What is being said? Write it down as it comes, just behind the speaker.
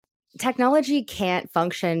Technology can't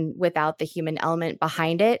function without the human element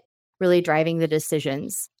behind it, really driving the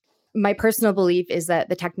decisions. My personal belief is that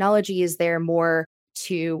the technology is there more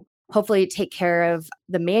to hopefully take care of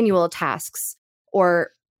the manual tasks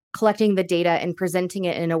or collecting the data and presenting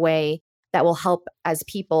it in a way that will help as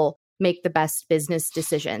people make the best business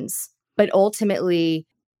decisions. But ultimately,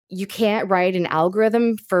 you can't write an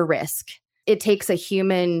algorithm for risk. It takes a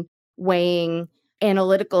human weighing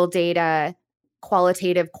analytical data,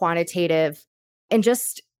 qualitative, quantitative, and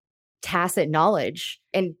just tacit knowledge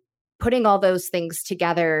and putting all those things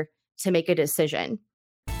together to make a decision.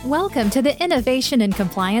 Welcome to the Innovation and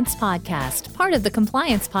Compliance Podcast, part of the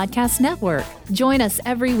Compliance Podcast Network. Join us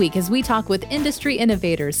every week as we talk with industry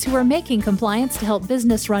innovators who are making compliance to help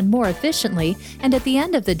business run more efficiently and at the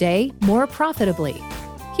end of the day, more profitably.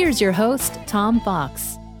 Here's your host, Tom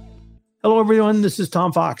Fox. Hello, everyone. This is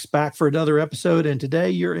Tom Fox back for another episode. And today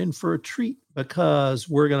you're in for a treat because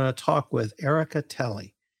we're going to talk with Erica Telle.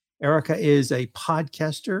 Erica is a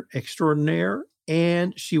podcaster extraordinaire,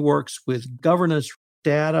 and she works with governance,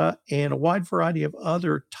 data, and a wide variety of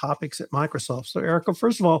other topics at Microsoft. So, Erica,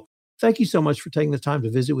 first of all, thank you so much for taking the time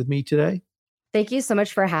to visit with me today. Thank you so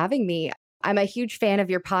much for having me. I'm a huge fan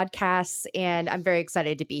of your podcasts, and I'm very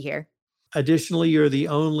excited to be here. Additionally, you're the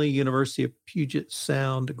only University of Puget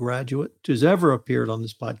Sound graduate who's ever appeared on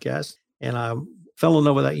this podcast. And I fell in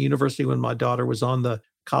love with that university when my daughter was on the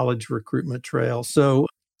college recruitment trail. So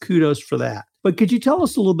kudos for that. But could you tell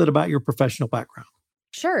us a little bit about your professional background?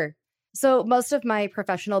 Sure. So most of my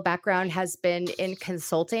professional background has been in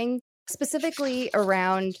consulting, specifically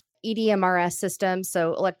around EDMRS systems,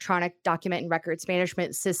 so electronic document and records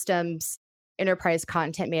management systems, enterprise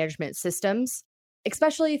content management systems,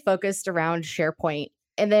 especially focused around SharePoint.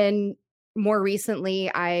 And then more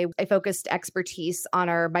recently, I focused expertise on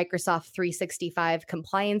our Microsoft 365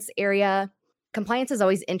 compliance area. Compliance has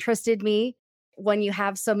always interested me. When you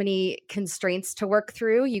have so many constraints to work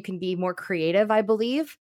through, you can be more creative, I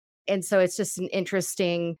believe. And so it's just an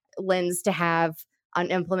interesting lens to have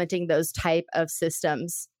on implementing those type of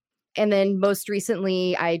systems. And then most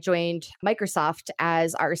recently, I joined Microsoft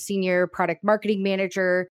as our senior product marketing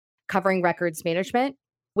manager, covering records management,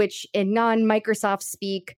 which in non-Microsoft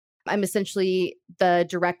speak, I'm essentially the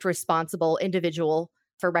direct responsible individual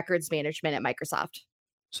for records management at Microsoft.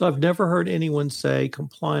 So I've never heard anyone say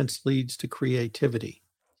compliance leads to creativity.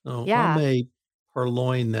 So I may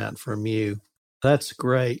purloin that from you. That's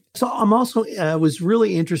great. So I'm also was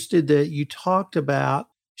really interested that you talked about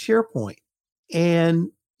SharePoint.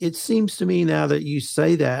 And it seems to me now that you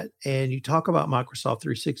say that and you talk about Microsoft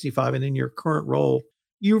 365 and in your current role,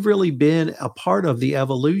 you've really been a part of the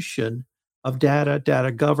evolution of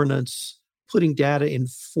data governance, putting data in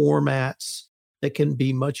formats that can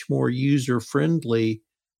be much more user-friendly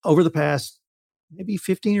over the past maybe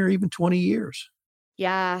 15 or even 20 years.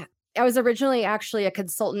 Yeah. I was originally actually a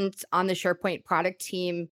consultant on the SharePoint product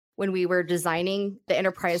team when we were designing the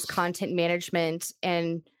enterprise content management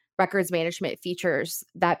and records management features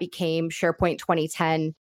that became SharePoint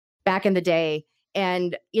 2010 back in the day.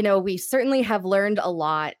 And, we certainly have learned a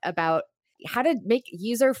lot about how to make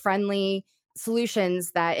user-friendly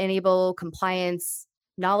solutions that enable compliance,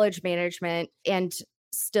 knowledge management, and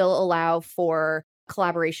still allow for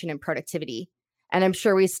collaboration and productivity. And I'm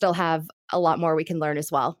sure we still have a lot more we can learn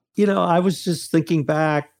as well. I was just thinking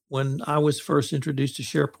back when I was first introduced to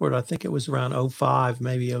SharePoint, I think it was around 05,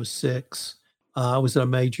 maybe 06. I was at a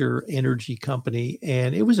major energy company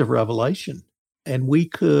and it was a revelation. And we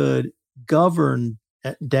could govern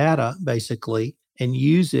data basically and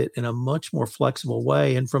use it in a much more flexible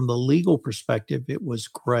way. And from the legal perspective, it was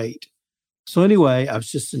great. So anyway, I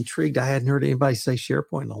was just intrigued. I hadn't heard anybody say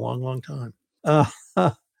SharePoint in a long, long time.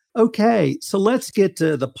 Okay, so let's get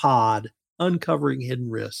to the pod, Uncovering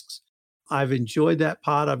Hidden Risks. I've enjoyed that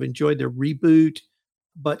pod. I've enjoyed the reboot.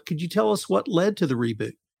 But could you tell us what led to the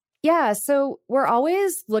reboot? Yeah, so we're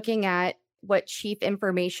always looking at what chief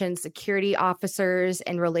information security officers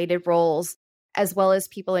and related roles, as well as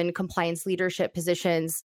people in compliance leadership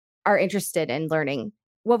positions, are interested in learning.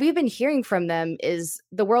 What we've been hearing from them is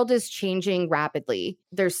the world is changing rapidly.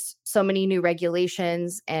 There's so many new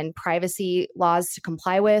regulations and privacy laws to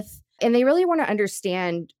comply with, and they really want to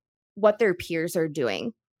understand what their peers are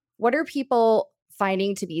doing. What are people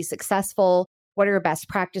finding to be successful? What are best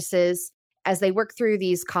practices as they work through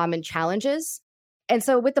these common challenges? And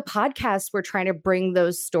so with the podcast, we're trying to bring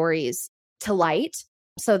those stories to light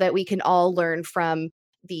so that we can all learn from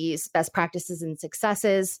these best practices and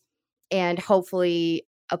successes and hopefully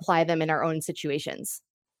apply them in our own situations.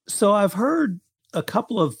 So I've heard a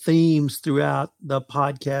couple of themes throughout the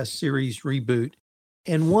podcast series Reboot.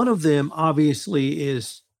 And one of them obviously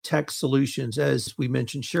is tech solutions, as we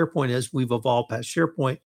mentioned SharePoint, as we've evolved past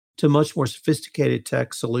SharePoint to much more sophisticated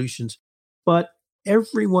tech solutions. But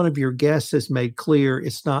every one of your guests has made clear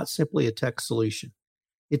it's not simply a tech solution.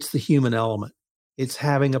 It's the human element. It's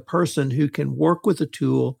having a person who can work with a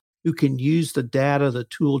tool, who can use the data the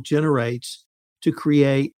tool generates to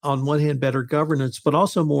create, on one hand, better governance, but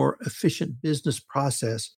also more efficient business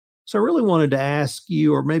process. So I really wanted to ask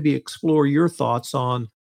you, or maybe explore your thoughts on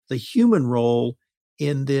the human role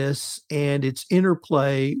in this and its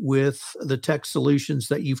interplay with the tech solutions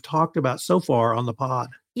that you've talked about so far on the pod.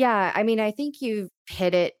 Yeah, I mean, I think you've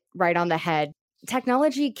hit it right on the head.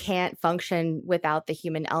 Technology can't function without the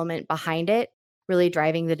human element behind it, really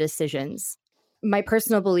driving the decisions. My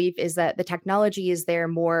personal belief is that the technology is there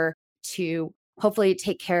more to hopefully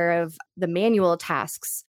take care of the manual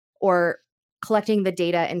tasks or collecting the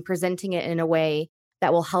data and presenting it in a way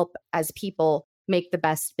that will help as people make the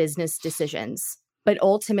best business decisions. But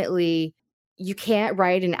ultimately, you can't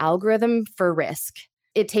write an algorithm for risk.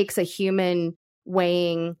 It takes a human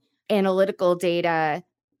weighing analytical data,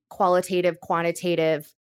 qualitative,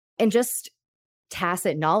 quantitative, and just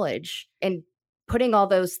tacit knowledge and putting all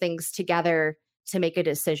those things together to make a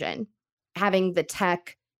decision. Having the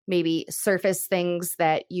tech maybe surface things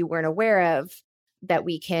that you weren't aware of that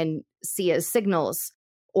we can see as signals,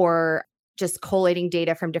 or just collating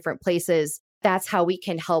data from different places. That's how we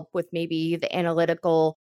can help with maybe the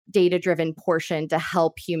analytical, data-driven portion to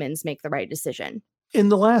help humans make the right decision. In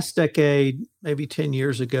the last decade, maybe 10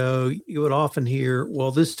 years ago, you would often hear,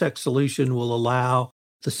 well, this tech solution will allow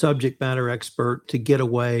the subject matter expert to get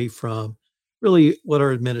away from really what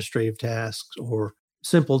are administrative tasks or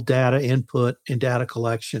simple data input and data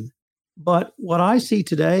collection. But what I see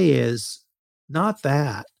today is not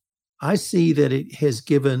that. I see that it has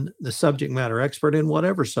given the subject matter expert in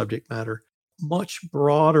whatever subject matter much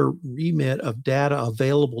broader remit of data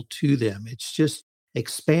available to them. It's just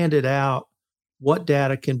expanded out what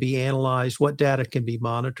data can be analyzed, what data can be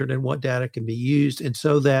monitored, and what data can be used. And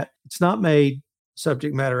so that it's not made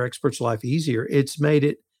subject matter experts' life easier. It's made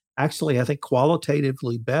it actually, I think,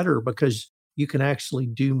 qualitatively better because you can actually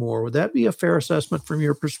do more. Would that be a fair assessment from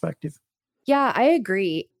your perspective? Yeah, I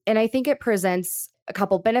agree. And I think it presents a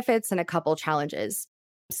couple benefits and a couple challenges.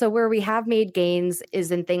 So where we have made gains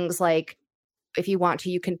is in things like, if you want to,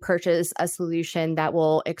 you can purchase a solution that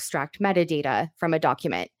will extract metadata from a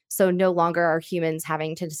document. So no longer are humans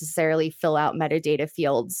having to necessarily fill out metadata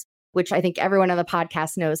fields, which I think everyone on the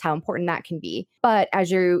podcast knows how important that can be. But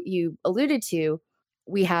as you alluded to,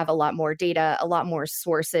 we have a lot more data, a lot more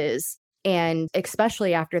sources, and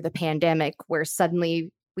especially after the pandemic, where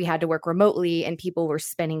suddenly we had to work remotely and people were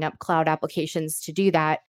spinning up cloud applications to do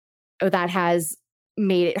that, that has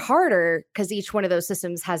made it harder because each one of those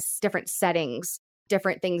systems has different settings,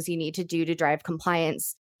 different things you need to do to drive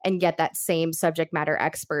compliance. And yet that same subject matter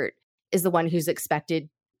expert is the one who's expected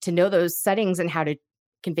to know those settings and how to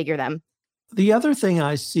configure them. The other thing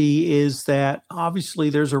I see is that obviously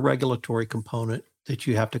there's a regulatory component that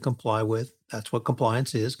you have to comply with. That's what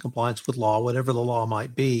compliance is, compliance with law, whatever the law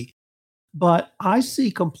might be. But I see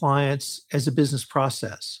compliance as a business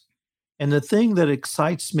process. And the thing that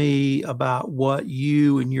excites me about what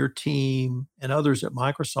you and your team and others at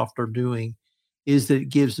Microsoft are doing is that it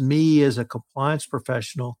gives me as a compliance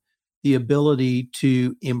professional the ability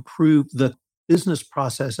to improve the business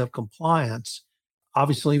process of compliance.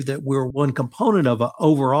 Obviously, that we're one component of an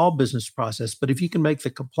overall business process, but if you can make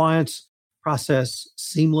the compliance process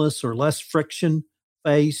seamless or less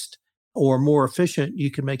friction-based or more efficient, you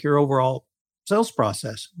can make your overall sales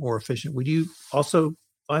process more efficient. Would you also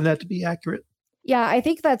find that to be accurate? Yeah, I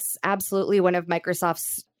think that's absolutely one of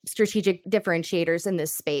Microsoft's strategic differentiators in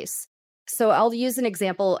this space. So I'll use an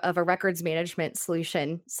example of a records management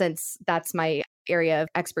solution since that's my area of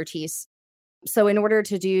expertise. So in order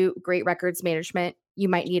to do great records management, you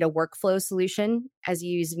might need a workflow solution as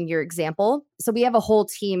you use in your example. So we have a whole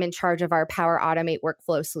team in charge of our Power Automate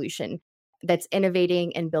workflow solution that's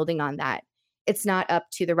innovating and building on that. It's not up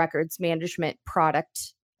to the records management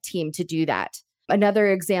product team to do that.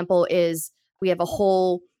 Another example is we have a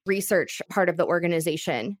whole research part of the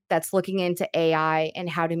organization that's looking into AI and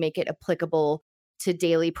how to make it applicable to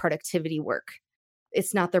daily productivity work.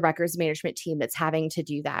 It's not the records management team that's having to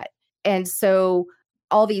do that. And so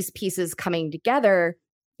all these pieces coming together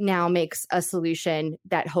now makes a solution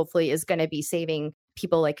that hopefully is going to be saving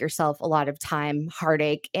people like yourself a lot of time,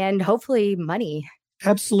 heartache, and hopefully money.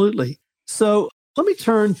 Absolutely. So let me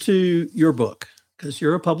turn to your book because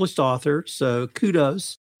you're a published author. So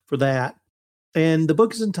kudos for that. And the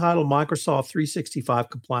book is entitled Microsoft 365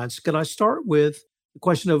 Compliance. Can I start with the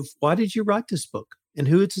question of why did you write this book and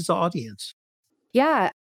who is its audience?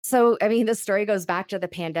 Yeah, So, I mean, the story goes back to the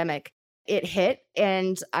pandemic. It hit,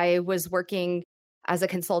 and I was working as a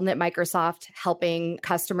consultant at Microsoft, helping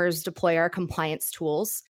customers deploy our compliance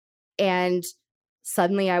tools. And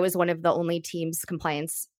suddenly I was one of the only team's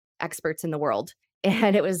compliance experts in the world.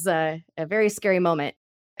 And it was a very scary moment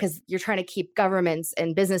because you're trying to keep governments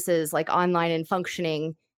and businesses like online and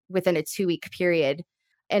functioning within a 2-week period.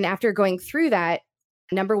 And after going through that,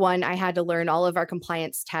 number one, I had to learn all of our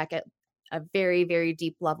compliance tech at a very, very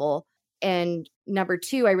deep level. And number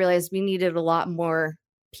two, I realized we needed a lot more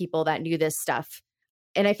people that knew this stuff.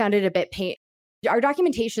 And I found it a bit pain. Our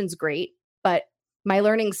documentation's great, but my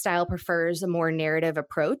learning style prefers a more narrative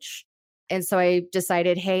approach. And so I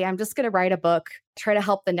decided, hey, I'm just going to write a book, try to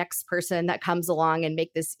help the next person that comes along and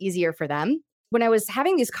make this easier for them. When I was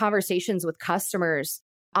having these conversations with customers,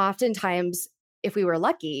 oftentimes, if we were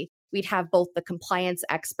lucky, we'd have both the compliance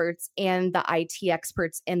experts and the IT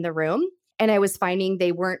experts in the room. And I was finding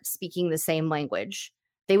they weren't speaking the same language.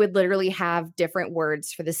 They would literally have different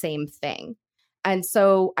words for the same thing. And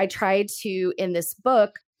so I tried to, in this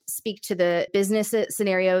book, speak to the business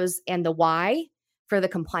scenarios and the why for the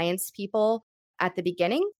compliance people at the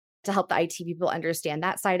beginning to help the IT people understand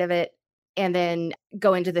that side of it, and then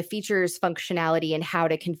go into the features, functionality, and how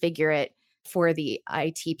to configure it for the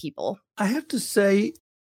IT people. I have to say,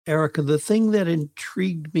 Erica, the thing that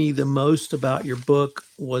intrigued me the most about your book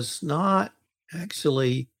was not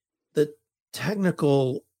actually the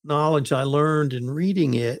technical knowledge I learned in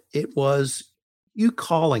reading it. It was you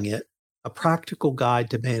calling it a practical guide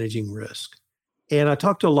to managing risk. And I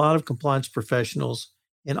talked to a lot of compliance professionals,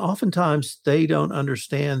 and oftentimes they don't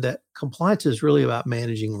understand that compliance is really about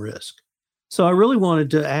managing risk. So I really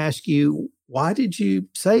wanted to ask you, why did you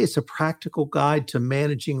say it's a practical guide to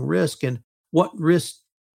managing risk, and what risks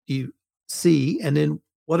do you see? And then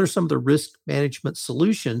what are some of the risk management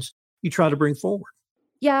solutions you try to bring forward?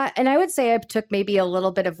 Yeah. And I would say I took maybe a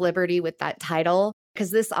little bit of liberty with that title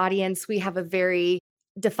because this audience, we have a very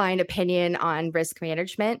defined opinion on risk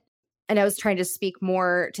management. And I was trying to speak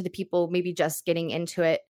more to the people maybe just getting into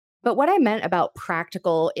it. But what I meant about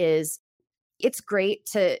practical is it's great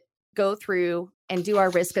to go through and do our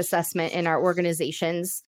risk assessment in our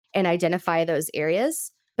organizations and identify those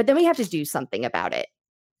areas. But then we have to do something about it.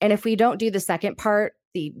 And if we don't do the second part,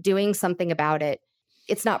 the doing something about it,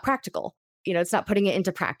 it's not practical. It's not putting it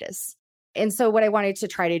into practice. And so what I wanted to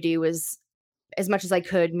try to do was, as much as I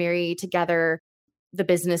could, marry together the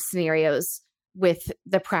business scenarios with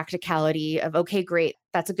the practicality of, okay, great,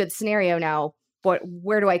 that's a good scenario now, but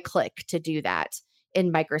where do I click to do that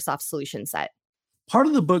in Microsoft solution set? Part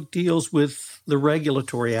of the book deals with the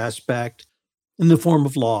regulatory aspect in the form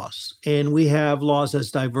of laws. And we have laws as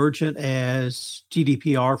divergent as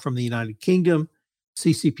GDPR from the United Kingdom,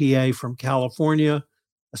 CCPA from California,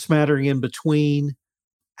 a smattering in between.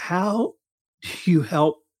 How do you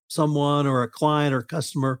help someone or a client or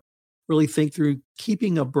customer really think through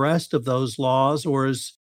keeping abreast of those laws? Or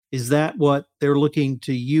is that what they're looking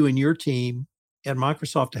to you and your team at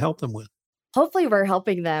Microsoft to help them with? Hopefully we're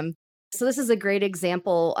helping them. So this is a great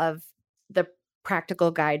example of the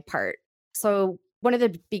practical guide part. So one of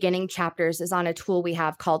the beginning chapters is on a tool we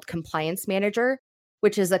have called Compliance Manager,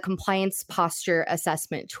 which is a compliance posture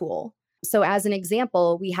assessment tool. So as an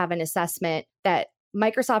example, we have an assessment that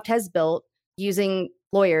Microsoft has built using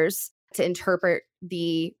lawyers to interpret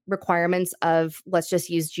the requirements of, let's just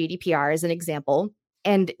use GDPR as an example.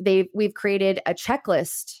 And we've created a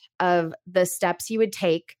checklist of the steps you would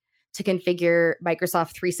take to configure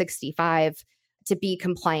Microsoft 365 to be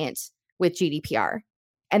compliant with GDPR.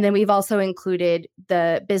 And then we've also included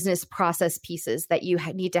the business process pieces that you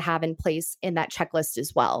need to have in place in that checklist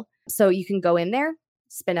as well. So you can go in there,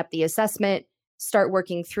 spin up the assessment, start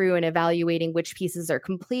working through and evaluating which pieces are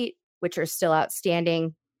complete, which are still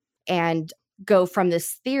outstanding, and go from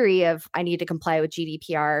this theory of I need to comply with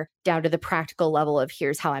GDPR down to the practical level of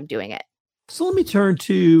here's how I'm doing it. So let me turn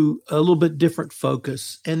to a little bit different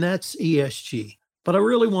focus, and that's ESG. But I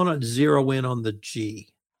really want to zero in on the G,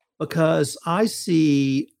 because I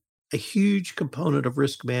see a huge component of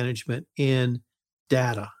risk management in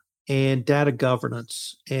data and data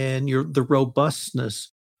governance and the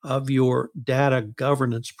robustness of your data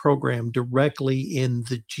governance program directly in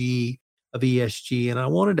the G of ESG. And I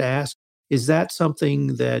wanted to ask, is that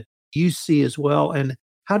something that you see as well? And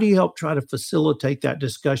how do you help try to facilitate that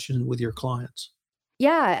discussion with your clients?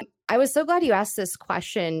 Yeah, I was so glad you asked this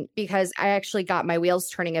question because I actually got my wheels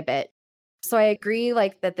turning a bit. So I agree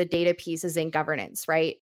that the data piece is in governance,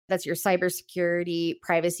 right? That's your cybersecurity,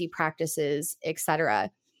 privacy practices, et cetera.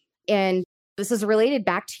 And this is related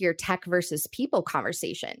back to your tech versus people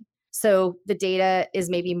conversation. So the data is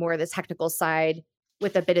maybe more the technical side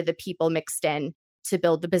with a bit of the people mixed in to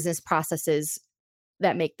build the business processes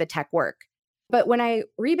that make the tech work. But when I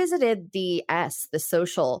revisited the S, the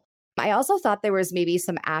social, I also thought there was maybe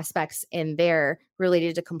some aspects in there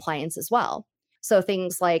related to compliance as well. So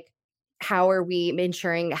things like, how are we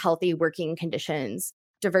ensuring healthy working conditions,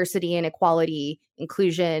 diversity and equality,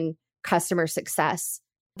 inclusion, customer success?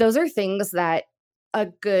 Those are things that a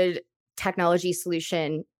good technology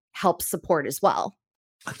solution helps support as well.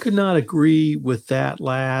 I could not agree with that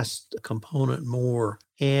last component more.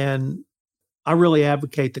 And I really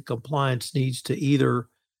advocate that compliance needs to either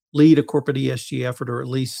lead a corporate ESG effort or at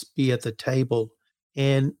least be at the table.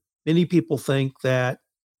 And many people think that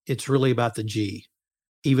it's really about the G,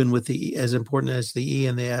 even with the as important as the E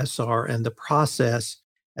and the S are, and the process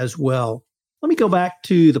as well. Let me go back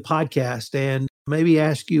to the podcast and maybe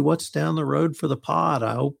ask you what's down the road for the pod.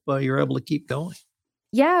 I hope you're able to keep going.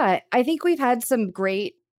 Yeah, I think we've had some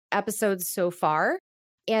great episodes so far,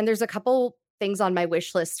 and there's a couple things on my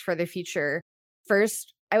wish list for the future.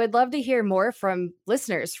 First, I would love to hear more from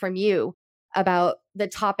listeners, from you, about the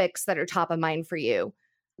topics that are top of mind for you.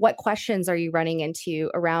 What questions are you running into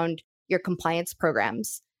around your compliance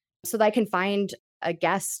programs so that I can find a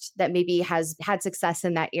guest that maybe has had success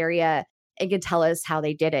in that area and can tell us how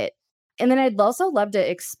they did it. And then I'd also love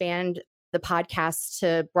to expand the podcast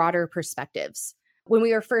to broader perspectives. When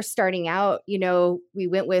we were first starting out, we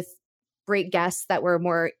went with great guests that were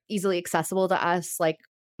more easily accessible to us, like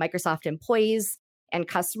Microsoft employees and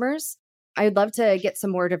customers. I'd love to get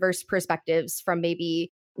some more diverse perspectives from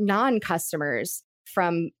maybe non-customers,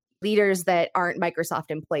 from leaders that aren't Microsoft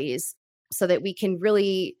employees, so that we can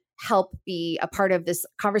really help be a part of this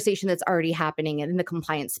conversation that's already happening in the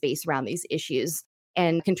compliance space around these issues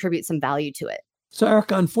and contribute some value to it. So,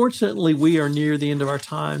 Erica, unfortunately, we are near the end of our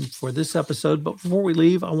time for this episode. But before we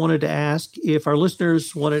leave, I wanted to ask if our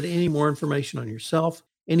listeners wanted any more information on yourself,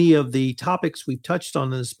 any of the topics we've touched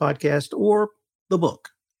on in this podcast, or the book,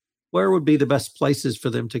 where would be the best places for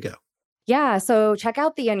them to go? Yeah, so check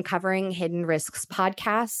out the Uncovering Hidden Risks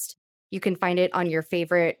podcast. You can find it on your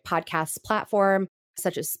favorite podcast platform,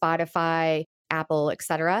 such as Spotify, Apple,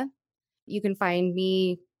 etc. You can find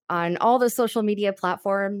me on all the social media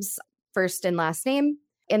platforms, first and last name.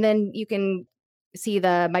 And then you can see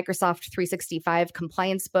the Microsoft 365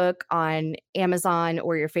 compliance book on Amazon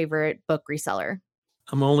or your favorite book reseller.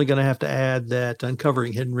 I'm only going to have to add that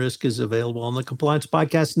Uncovering Hidden Risk is available on the Compliance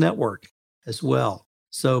Podcast Network as well.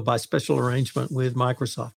 So by special arrangement with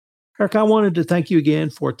Microsoft. Erica, I wanted to thank you again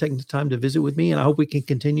for taking the time to visit with me, and I hope we can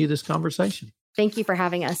continue this conversation. Thank you for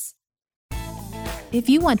having us. If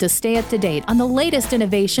you want to stay up to date on the latest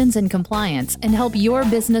innovations in compliance and help your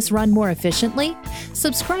business run more efficiently,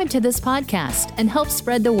 subscribe to this podcast and help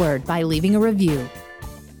spread the word by leaving a review.